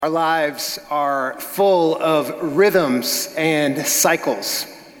Our lives are full of rhythms and cycles.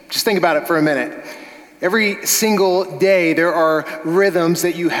 Just think about it for a minute. Every single day, there are rhythms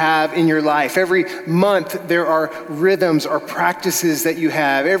that you have in your life. Every month, there are rhythms or practices that you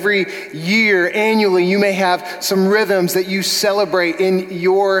have. Every year, annually, you may have some rhythms that you celebrate in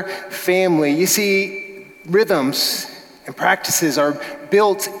your family. You see, rhythms and practices are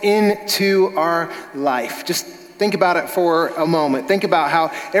built into our life. Just think about it for a moment. Think about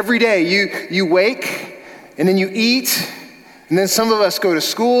how every day you wake and then you eat, and then some of us go to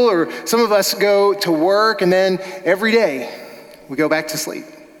school or some of us go to work, and then every day we go back to sleep.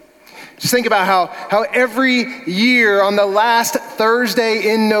 Just think about how every year on the last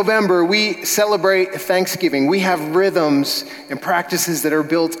Thursday in November, we celebrate Thanksgiving. We have rhythms and practices that are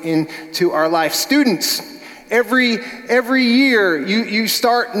built into our life. Students, Every year, you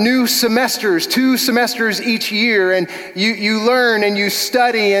start new semesters, 2 semesters each year, and you learn and you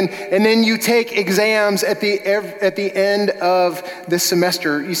study, and then you take exams at the end of the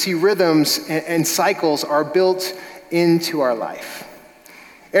semester. You see, rhythms and cycles are built into our life.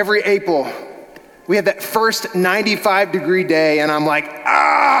 Every April, we have that first 95-degree day, and I'm like,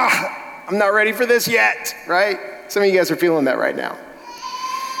 I'm not ready for this yet, right? Some of you guys are feeling that right now.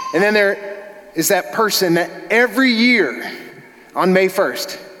 And then there is that person that every year on May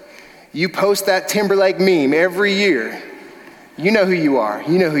 1st, you post that Timberlake meme every year. You know who you are.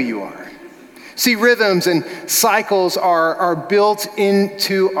 You know who you are. See, rhythms and cycles are built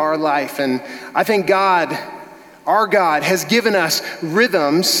into our life. And I think God, our God, has given us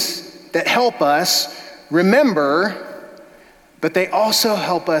rhythms that help us remember, but they also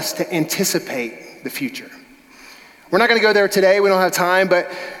help us to anticipate the future. We're not going to go there today. We don't have time, but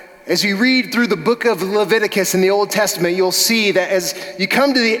as you read through the book of Leviticus in the Old Testament, you'll see that as you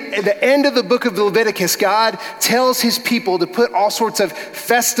come to the end of the book of Leviticus, God tells his people to put all sorts of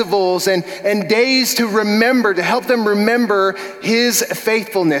festivals and days to remember, to help them remember his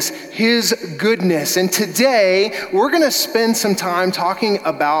faithfulness, his goodness. And today, we're going to spend some time talking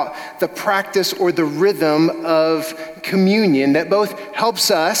about the practice or the rhythm of communion that both helps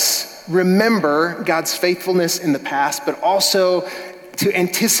us remember God's faithfulness in the past, but also to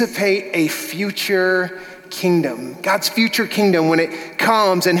anticipate a future kingdom, God's future kingdom when it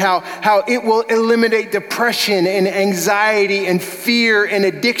comes, and how it will eliminate depression and anxiety and fear and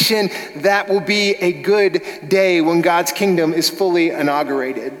addiction. That will be a good day when God's kingdom is fully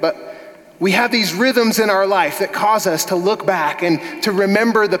inaugurated. But we have these rhythms in our life that cause us to look back and to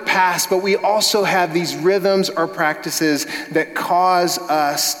remember the past, but we also have these rhythms or practices that cause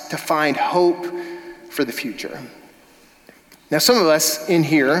us to find hope for the future. Now, some of us in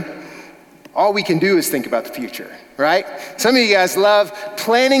here, all we can do is think about the future, right? Some of you guys love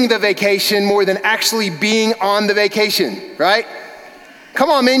planning the vacation more than actually being on the vacation, right? Come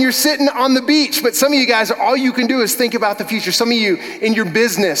on, man, you're sitting on the beach, but some of you guys, all you can do is think about the future. Some of you in your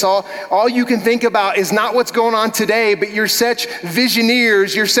business, all you can think about is not what's going on today, but you're such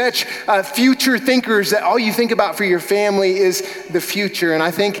visioneers, you're such future thinkers that all you think about for your family is the future. And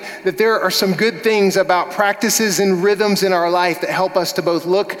I think that there are some good things about practices and rhythms in our life that help us to both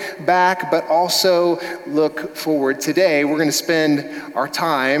look back, but also look forward. Today, we're going to spend our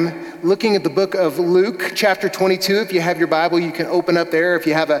time looking at the book of Luke, chapter 22. If you have your Bible, you can open up there. If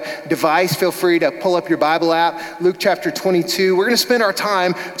you have a device, feel free to pull up your Bible app. Luke chapter 22. We're going to spend our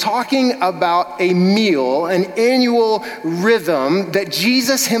time talking about a meal, an annual rhythm that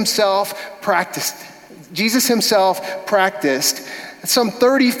Jesus himself practiced. Some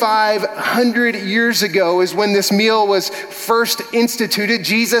 3,500 years ago is when this meal was first instituted.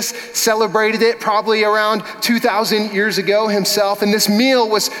 Jesus celebrated it probably around 2,000 years ago himself. And this meal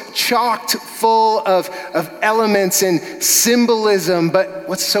was chocked full of elements and symbolism. But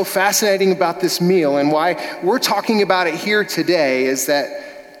what's so fascinating about this meal and why we're talking about it here today is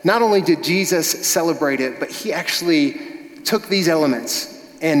that not only did Jesus celebrate it, but he actually took these elements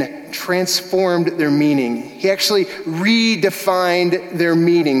and transformed their meaning. He actually redefined their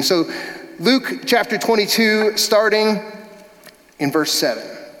meaning. So Luke chapter 22, starting in verse 7.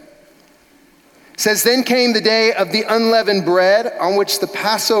 Says, "Then came the day of the unleavened bread on which the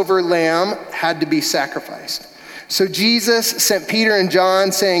Passover lamb had to be sacrificed. So Jesus sent Peter and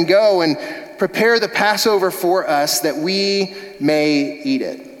John saying, 'Go and prepare the Passover for us that we may eat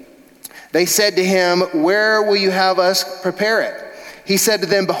it.' They said to him, 'Where will you have us prepare it?' He said to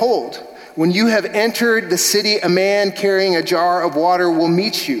them, 'Behold, when you have entered the city, a man carrying a jar of water will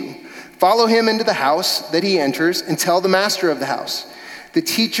meet you. Follow him into the house that he enters and tell the master of the house, the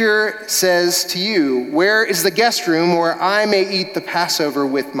teacher says to you, where is the guest room where I may eat the Passover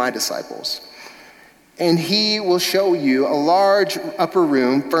with my disciples?' and he will show you a large upper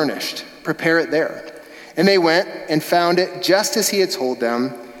room furnished. Prepare it there." And they went and found it just as he had told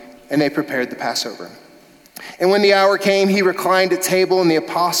them, and they prepared the Passover. And when the hour came, he reclined at table, and the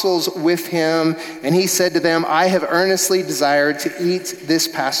apostles with him. And he said to them, "I have earnestly desired to eat this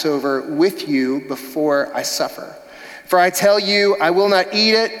Passover with you before I suffer. For I tell you, I will not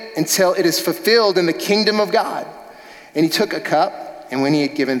eat it until it is fulfilled in the kingdom of God." And he took a cup, and when he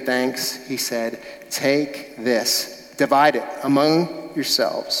had given thanks, he said, "Take this, divide it among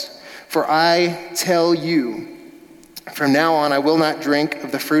yourselves. For I tell you, from now on I will not drink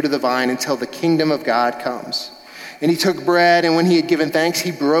of the fruit of the vine until the kingdom of God comes." And he took bread, and when he had given thanks,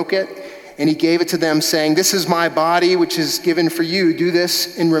 he broke it, and he gave it to them, saying, "This is my body, which is given for you. Do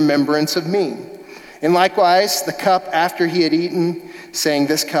this in remembrance of me." And likewise, the cup after he had eaten, saying,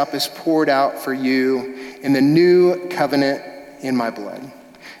 "This cup is poured out for you in the new covenant in my blood.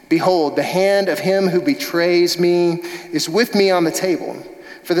 Behold, the hand of him who betrays me is with me on the table.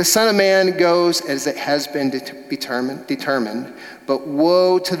 For the Son of Man goes as it has been determined, but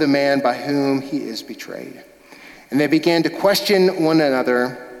woe to the man by whom he is betrayed." And they began to question one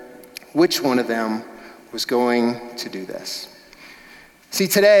another which one of them was going to do this. See,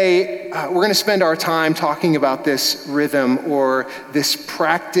 today we're going to spend our time talking about this rhythm or this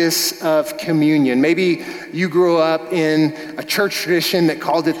practice of communion. Maybe you grew up in a church tradition that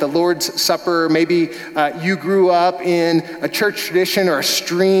called it the Lord's Supper. Maybe you grew up in a church tradition or a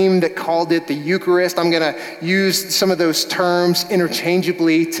stream that called it the Eucharist. I'm going to use some of those terms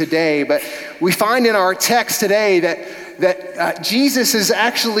interchangeably today, but we find in our text today that Jesus is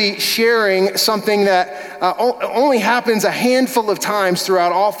actually sharing something that only happens a handful of times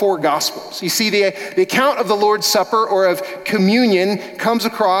throughout all four Gospels. You see, the account of the Lord's Supper or of communion comes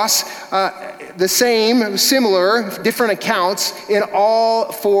across the same, similar, different accounts in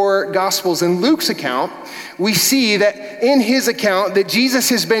all four Gospels. In Luke's account, we see that in his account that Jesus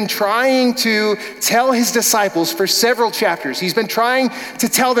has been trying to tell his disciples for several chapters. He's been trying to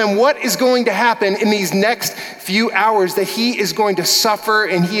tell them what is going to happen in these next few hours, that he is going to suffer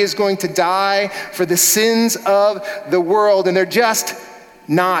and he is going to die for the sins of the world, and they're just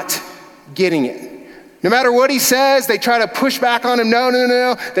not getting it. No matter what he says, they try to push back on him. No.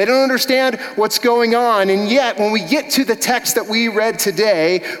 They don't understand what's going on. And yet, when we get to the text that we read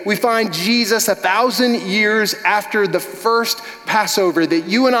today, we find Jesus 1,000 years after the first Passover that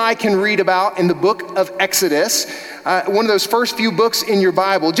you and I can read about in the book of Exodus, one of those first few books in your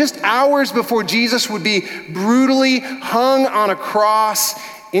Bible, just hours before Jesus would be brutally hung on a cross,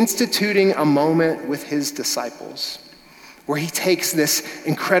 instituting a moment with his disciples, where he takes this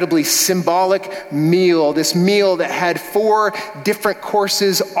incredibly symbolic meal, this meal that had 4 different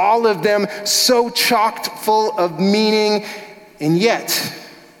courses, all of them so chocked full of meaning, and yet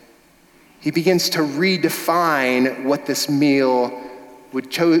he begins to redefine what this meal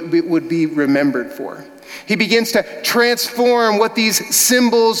would be remembered for. He begins to transform what these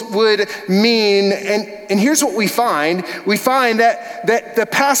symbols would mean. And here's what we find. We find that the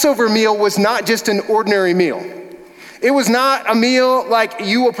Passover meal was not just an ordinary meal. It was not a meal like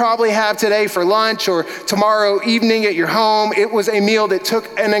you will probably have today for lunch or tomorrow evening at your home. It was a meal that took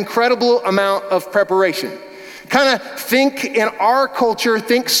an incredible amount of preparation. Kind of think in our culture,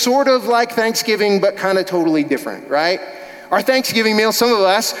 think sort of like Thanksgiving, but kind of totally different, right? Our Thanksgiving meal, some of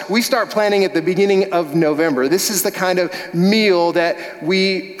us, we start planning at the beginning of November. This is the kind of meal that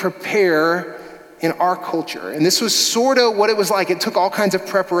we prepare in our culture. And this was sort of what it was like. It took all kinds of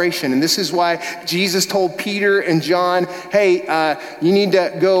preparation. And this is why Jesus told Peter and John, hey, you need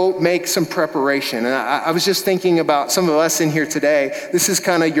to go make some preparation. And I was just thinking about some of us in here today. This is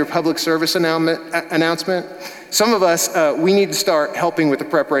kind of your public service announcement. Some of us, we need to start helping with the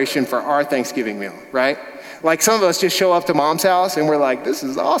preparation for our Thanksgiving meal, right? Like some of us just show up to mom's house and we're like, this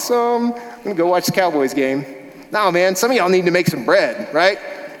is awesome. I'm gonna go watch the Cowboys game. No, man, some of y'all need to make some bread, right?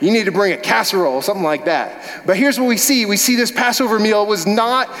 You need to bring a casserole, something like that. But here's what we see. We see this Passover meal was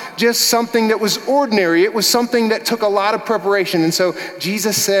not just something that was ordinary. It was something that took a lot of preparation. And so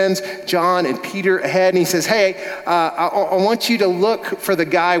Jesus sends John and Peter ahead and he says, hey, I want you to look for the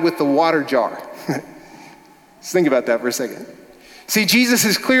guy with the water jar. Let's think about that for a second. See, Jesus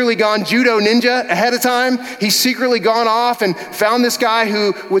has clearly gone judo ninja ahead of time. He's secretly gone off and found this guy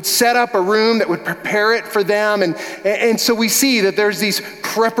who would set up a room that would prepare it for them. And so we see that there's these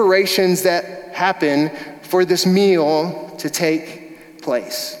preparations that happen for this meal to take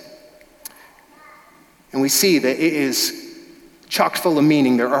place. And we see that it is chock full of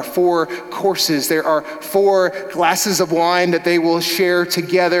meaning. There are 4 courses. There are 4 glasses of wine that they will share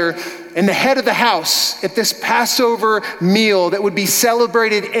together. And the head of the house at this Passover meal that would be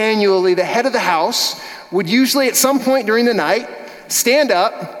celebrated annually, the head of the house would usually at some point during the night stand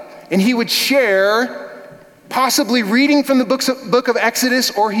up and he would share, possibly reading from the book of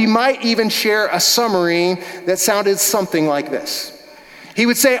Exodus, or he might even share a summary that sounded something like this. He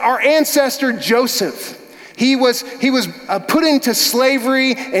would say, our ancestor Joseph, he was put into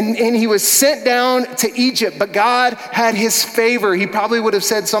slavery and he was sent down to Egypt, but God had his favor. He probably would have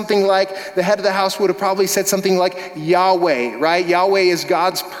said something like, the head of the house would have probably said something like Yahweh, right? Yahweh is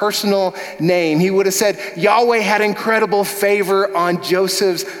God's personal name. He would have said Yahweh had incredible favor on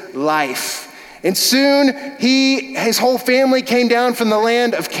Joseph's life. And soon his whole family came down from the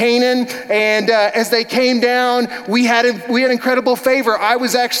land of Canaan, and as they came down, we had incredible favor. I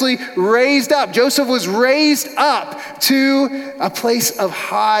was actually raised up. Joseph was raised up to a place of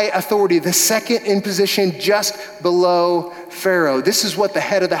high authority, the second in position just below Pharaoh. This is what the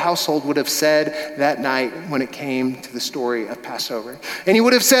head of the household would have said that night when it came to the story of Passover. And he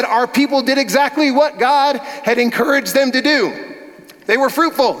would have said, our people did exactly what God had encouraged them to do. They were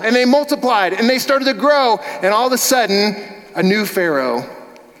fruitful and they multiplied and they started to grow, and all of a sudden a new Pharaoh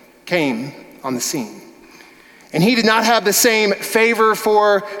came on the scene. And he did not have the same favor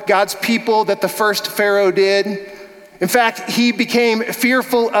for God's people that the first Pharaoh did. In fact, he became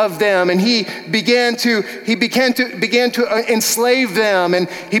fearful of them, and he began to enslave them, and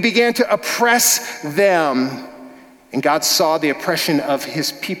he began to oppress them. And God saw the oppression of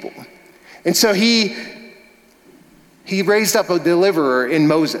his people. And so he raised up a deliverer in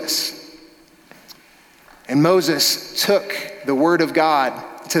Moses. And Moses took the word of God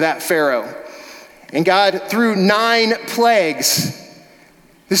to that Pharaoh. And God, through 9 plagues,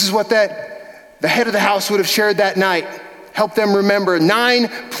 this is what the head of the house would have shared that night, helped them remember. 9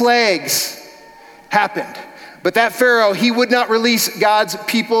 plagues happened. But that Pharaoh, he would not release God's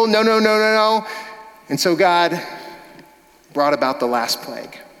people. No. And so God brought about the last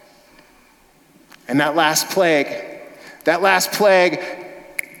plague. And that last plague,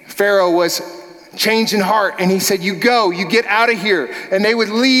 Pharaoh was changed in heart, and he said, you go, you get out of here. And they would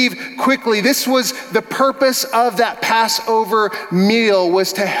leave quickly. This was the purpose of that Passover meal,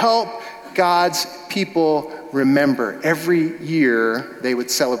 was to help God's people remember. Every year they would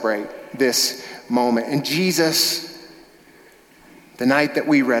celebrate this moment. And Jesus, the night that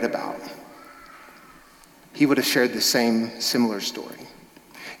we read about, he would have shared the similar story.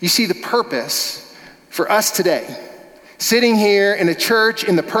 You see, the purpose for us today, sitting here in a church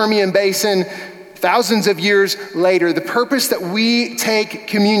in the Permian Basin, thousands of years later, the purpose that we take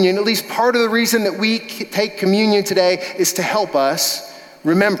communion, at least part of the reason that we take communion today, is to help us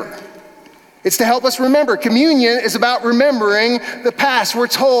remember. It's to help us remember. Communion is about remembering the past. We're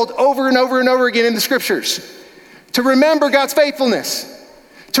told over and over and over again in the scriptures to remember God's faithfulness,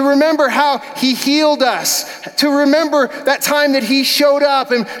 to remember how he healed us, to remember that time that he showed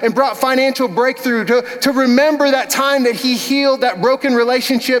up and brought financial breakthrough, to remember that time that he healed that broken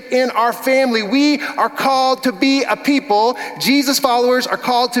relationship in our family. We are called to be a people, Jesus followers are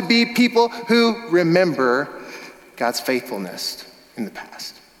called to be people who remember God's faithfulness in the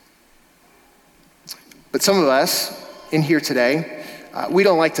past. But some of us in here today, we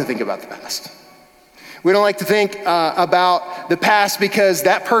don't like to think about the past. We don't like to think about the past because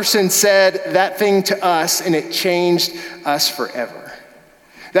that person said that thing to us and it changed us forever.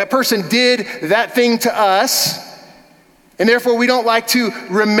 That person did that thing to us, and therefore we don't like to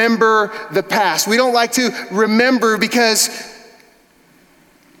remember the past. We don't like to remember because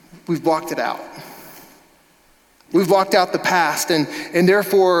we've blocked it out. We've blocked out the past, and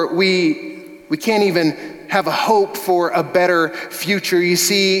therefore we can't even have a hope for a better future. You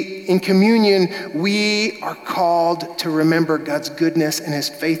see, in communion, we are called to remember God's goodness and his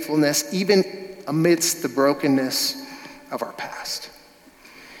faithfulness, even amidst the brokenness of our past.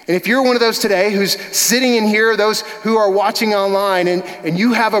 And if you're one of those today who's sitting in here, those who are watching online, and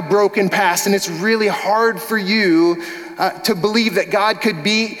you have a broken past, and it's really hard for you to believe that God could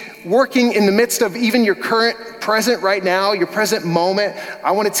be working in the midst of even your present right now, your present moment, I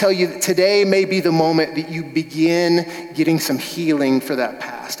want to tell you that today may be the moment that you begin getting some healing for that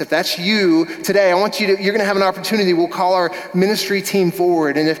past. If that's you today, you're going to have an opportunity. We'll call our ministry team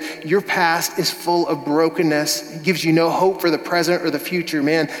forward. And if your past is full of brokenness, it gives you no hope for the present or the future,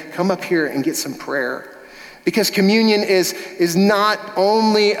 man, come up here and get some prayer. Because communion is not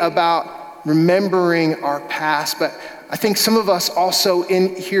only about remembering our past, but I think some of us also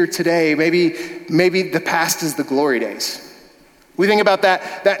in here today, maybe the past is the glory days. We think about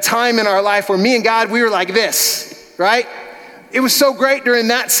that time in our life where me and God, we were like this, right? It was so great during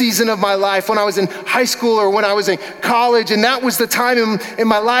that season of my life when I was in high school or when I was in college, and that was the time in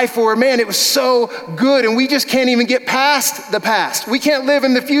my life where, man, it was so good, and we just can't even get past the past. We can't live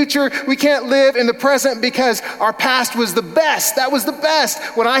in the future. We can't live in the present because our past was the best. That was the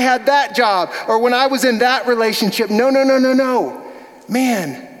best when I had that job or when I was in that relationship. No.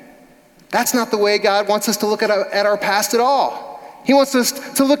 Man, that's not the way God wants us to look at our past at all. He wants us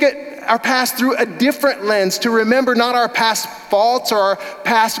to look at our past through a different lens, to remember not our past faults or our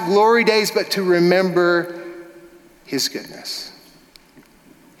past glory days, but to remember his goodness,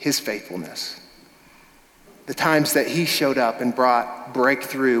 his faithfulness. The times that he showed up and brought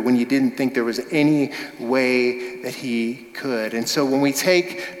breakthrough when you didn't think there was any way that he could. And so when we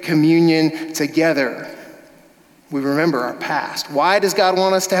take communion together, we remember our past. Why does God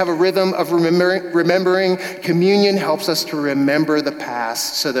want us to have a rhythm of remembering? Communion helps us to remember the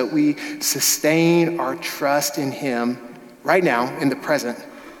past so that we sustain our trust in him right now in the present,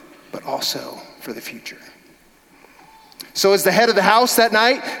 but also for the future. So as the head of the house that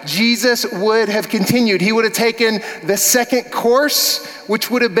night, Jesus would have continued. He would have taken the second course,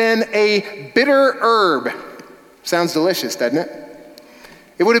 which would have been a bitter herb. Sounds delicious, doesn't it?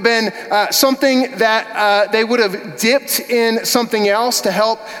 It would have been something that they would have dipped in something else to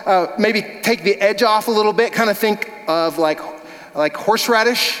help maybe take the edge off a little bit. Kind of think of like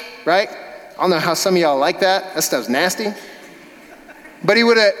horseradish, right? I don't know how some of y'all like that. That stuff's nasty. But they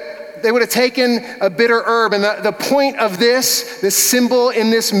would have taken a bitter herb. And the point of this symbol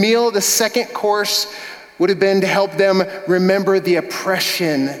in this meal, the second course, would have been to help them remember the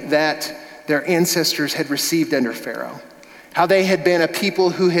oppression that their ancestors had received under Pharaoh. How they had been a people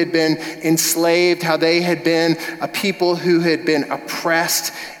who had been enslaved, how they had been a people who had been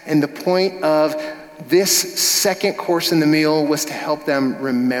oppressed. And the point of this second course in the meal was to help them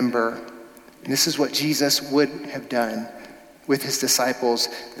remember. And this is what Jesus would have done with his disciples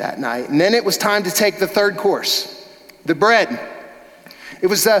that night. And then it was time to take the third course, the bread. It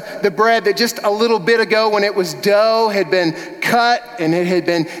was the bread that just a little bit ago when it was dough had been cut and it had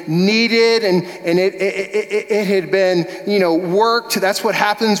been kneaded and it had been, worked. That's what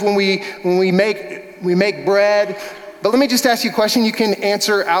happens when we make bread. But let me just ask you a question you can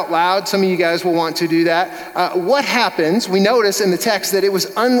answer out loud. Some of you guys will want to do that. What happens? We notice in the text that it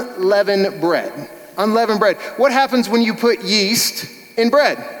was unleavened bread. Unleavened bread. What happens when you put yeast in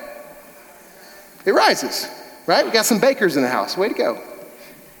bread? It rises, right? We got some bakers in the house. Way to go.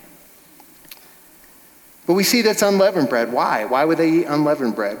 But we see that's unleavened bread. Why? Why would they eat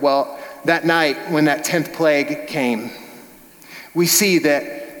unleavened bread? Well, that night when that 10th plague came, we see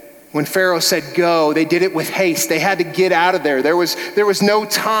that when Pharaoh said go, they did it with haste. They had to get out of there. There was no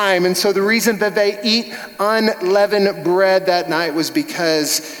time. And so the reason that they eat unleavened bread that night was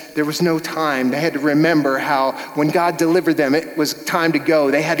because there was no time. They had to remember how when God delivered them, it was time to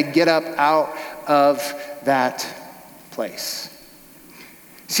go. They had to get up out of that place.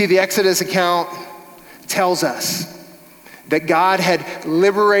 See, the Exodus account tells us that God had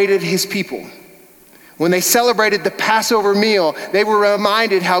liberated his people. When they celebrated the Passover meal, they were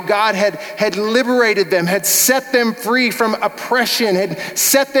reminded how God had liberated them, had set them free from oppression, had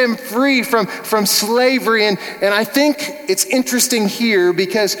set them free from slavery. And I think it's interesting here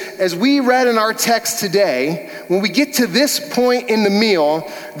because as we read in our text today, when we get to this point in the meal,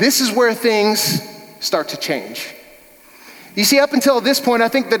 this is where things start to change. You see, up until this point, I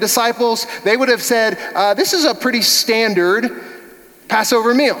think the disciples, they would have said, this is a pretty standard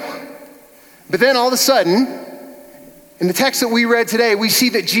Passover meal. But then all of a sudden, in the text that we read today, we see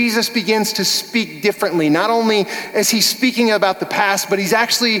that Jesus begins to speak differently. Not only is he speaking about the past, but he's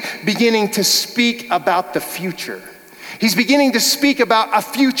actually beginning to speak about the future. He's beginning to speak about a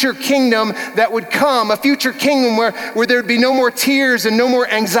future kingdom that would come, a future kingdom where there'd be no more tears and no more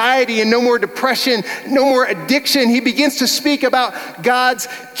anxiety and no more depression, no more addiction. He begins to speak about God's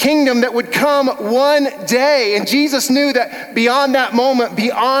kingdom that would come one day. And Jesus knew that beyond that moment,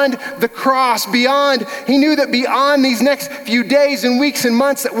 beyond the cross, he knew that beyond these next few days and weeks and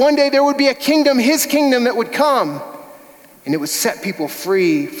months, that one day there would be a kingdom, his kingdom that would come. And it would set people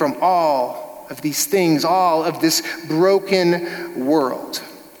free from all of these things, all of this broken world.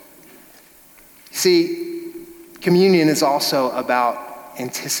 See, communion is also about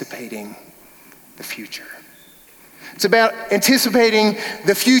anticipating the future. It's about anticipating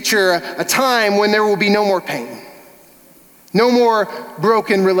the future, a time when there will be no more pain, no more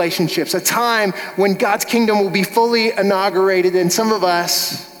broken relationships, a time when God's kingdom will be fully inaugurated, and some of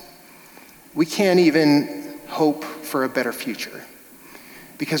us, we can't even hope for a better future.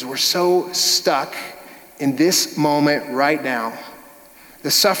 Because we're so stuck in this moment right now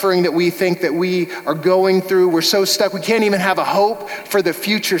The suffering that we think that we are going through, we're so stuck, we can't even have a hope for the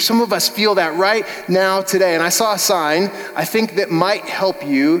future. Some of us feel that right now today. And I saw a sign, I think that might help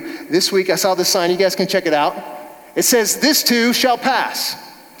you. This week I saw this sign, you guys can check it out. It says, "This too shall pass."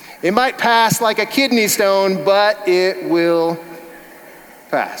 It might pass like a kidney stone, but it will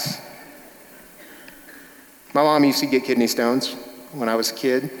pass. My mom used to get kidney stones when I was a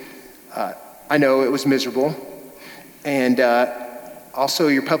kid. I know it was miserable. And also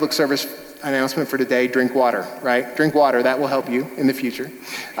your public service announcement for today, drink water, right? Drink water, that will help you in the future.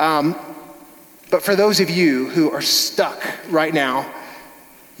 But for those of you who are stuck right now,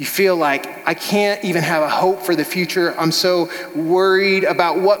 you feel like, I can't even have a hope for the future. I'm so worried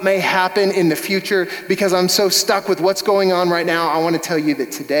about what may happen in the future because I'm so stuck with what's going on right now. I want to tell you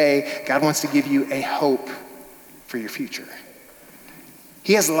that today, God wants to give you a hope for your future.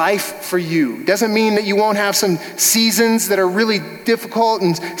 He has life for you. Doesn't mean that you won't have some seasons that are really difficult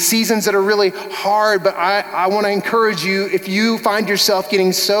and seasons that are really hard, but I want to encourage you, if you find yourself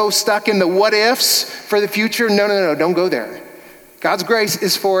getting so stuck in the what ifs for the future, no, don't go there. God's grace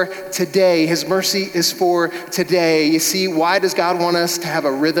is for today. His mercy is for today. You see, why does God want us to have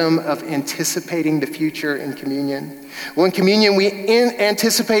a rhythm of anticipating the future in communion? Well, in communion, we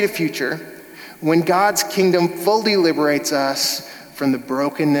anticipate a future when God's kingdom fully liberates us from the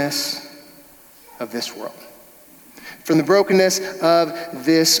brokenness of this world. From the brokenness of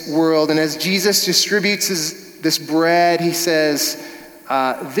this world. And as Jesus distributes this bread, he says,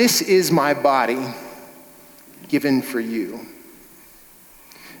 "This is my body given for you."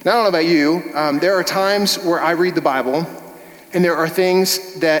 Now, I don't know about you, there are times where I read the Bible and there are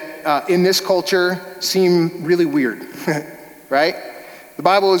things that in this culture seem really weird, right? The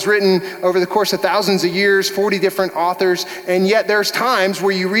Bible was written over the course of thousands of years, 40 different authors, and yet there's times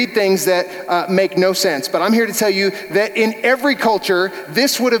where you read things that make no sense. But I'm here to tell you that in every culture,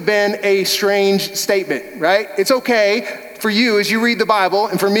 this would have been a strange statement, right? It's okay for you as you read the Bible,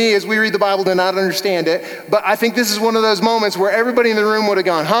 and for me as we read the Bible to not understand it, but I think this is one of those moments where everybody in the room would have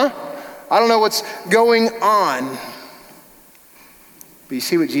gone, huh? I don't know what's going on. But you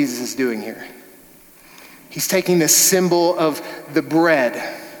see what Jesus is doing here. He's taking this symbol of the bread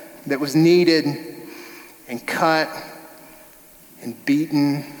that was kneaded and cut and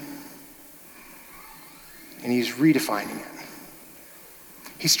beaten, and he's redefining it.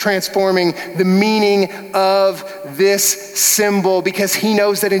 He's transforming the meaning of this symbol because he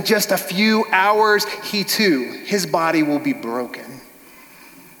knows that in just a few hours, he too, his body will be broken,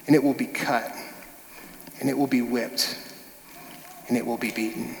 and it will be cut, and it will be whipped, and it will be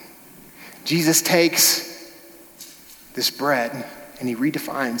beaten. Jesus takes this bread and he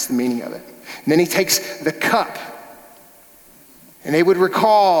redefines the meaning of it. And then he takes the cup, and they would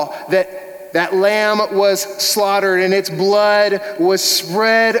recall that lamb was slaughtered and its blood was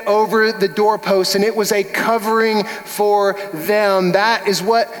spread over the doorpost, and it was a covering for them. That is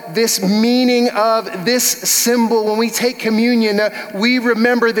what this meaning of this symbol, when we take communion, we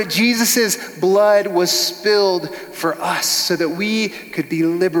remember that Jesus' blood was spilled for us so that we could be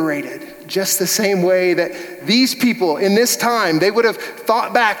liberated. Just the same way that these people in this time, they would have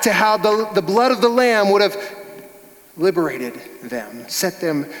thought back to how the blood of the lamb would have liberated them, set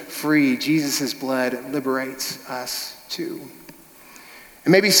them free. Jesus' blood liberates us too.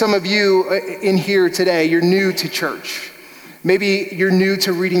 And maybe some of you in here today, you're new to church. Maybe you're new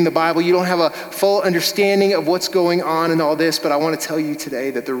to reading the Bible. You don't have a full understanding of what's going on and all this, but I want to tell you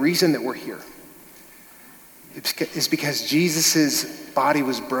today that the reason that we're here is because Jesus' body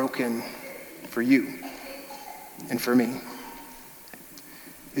was broken for you and for me.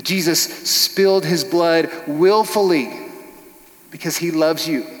 That Jesus spilled his blood willfully because he loves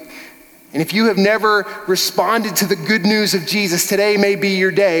you. And if you have never responded to the good news of Jesus, today may be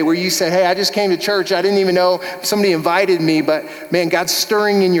your day where you say, hey, I just came to church. I didn't even know somebody invited me, but man, God's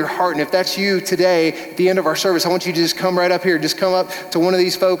stirring in your heart. And if that's you today, at the end of our service, I want you to just come right up here. Just come up to one of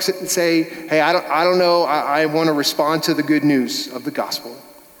these folks and say, hey, I don't know. I want to respond to the good news of the gospel.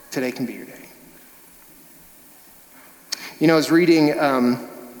 Today can be your day. You know, I was reading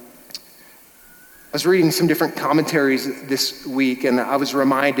some different commentaries this week, and I was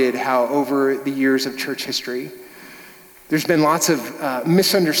reminded how over the years of church history, there's been lots of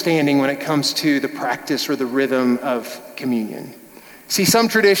misunderstanding when it comes to the practice or the rhythm of communion. See, some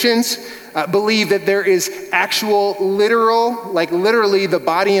traditions believe that there is actual literally the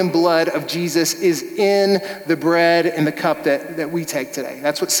body and blood of Jesus is in the bread and the cup that we take today.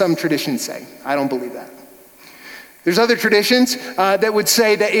 That's what some traditions say. I don't believe that. There's other traditions that would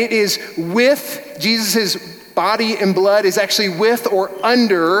say that it is with Jesus' body and blood is actually with or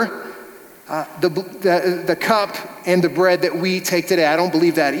under the cup and the bread that we take today. I don't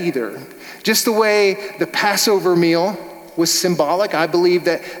believe that either. Just the way the Passover meal was symbolic, I believe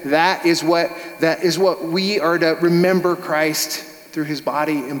that is what we are to remember Christ through his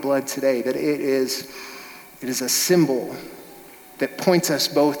body and blood today, that it is a symbol that points us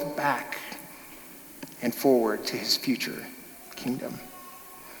both back and forward to his future kingdom.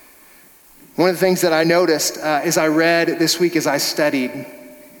 One of the things that I noticed as I read this week, as I studied,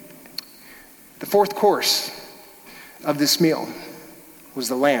 the fourth course of this meal was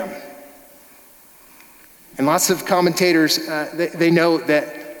the lamb. And lots of commentators, they note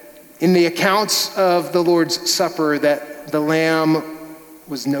that in the accounts of the Lord's Supper that the lamb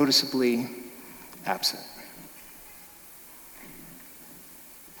was noticeably absent.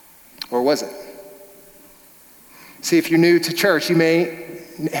 Or was it? See, if you're new to church, you may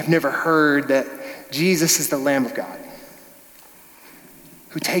have never heard that Jesus is the Lamb of God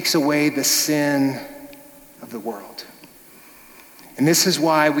who takes away the sin of the world. And this is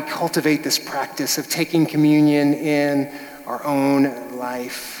why we cultivate this practice of taking communion in our own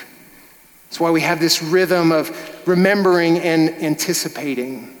life. It's why we have this rhythm of remembering and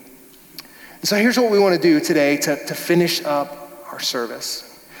anticipating. And so here's what we want to do today to finish up our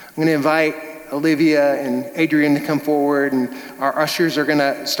service. I'm going to invite Olivia and Adrian to come forward, and our ushers are going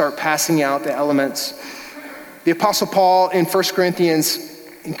to start passing out the elements. The Apostle Paul in 1 Corinthians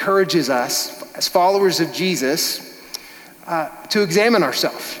encourages us as followers of Jesus to examine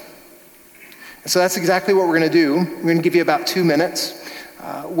ourselves. And so that's exactly what we're going to do. We're going to give you about 2 minutes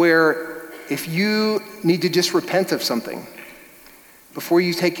where if you need to just repent of something before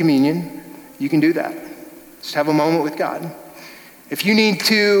you take communion, you can do that. Just have a moment with God. If you need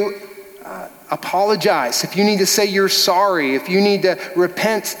to apologize, if you need to say you're sorry, if you need to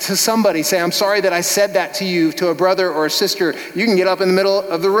repent to somebody, say, I'm sorry that I said that to you, to a brother or a sister, you can get up in the middle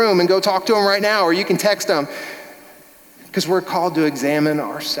of the room and go talk to them right now, or you can text them, because we're called to examine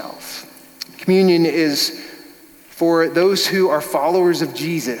ourselves. Communion is for those who are followers of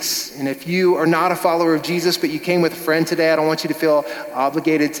Jesus. And if you are not a follower of Jesus, but you came with a friend today, I don't want you to feel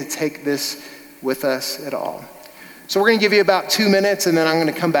obligated to take this with us at all. So we're going to give you about 2 minutes, and then I'm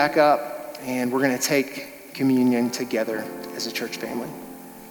going to come back up, and we're going to take communion together as a church family.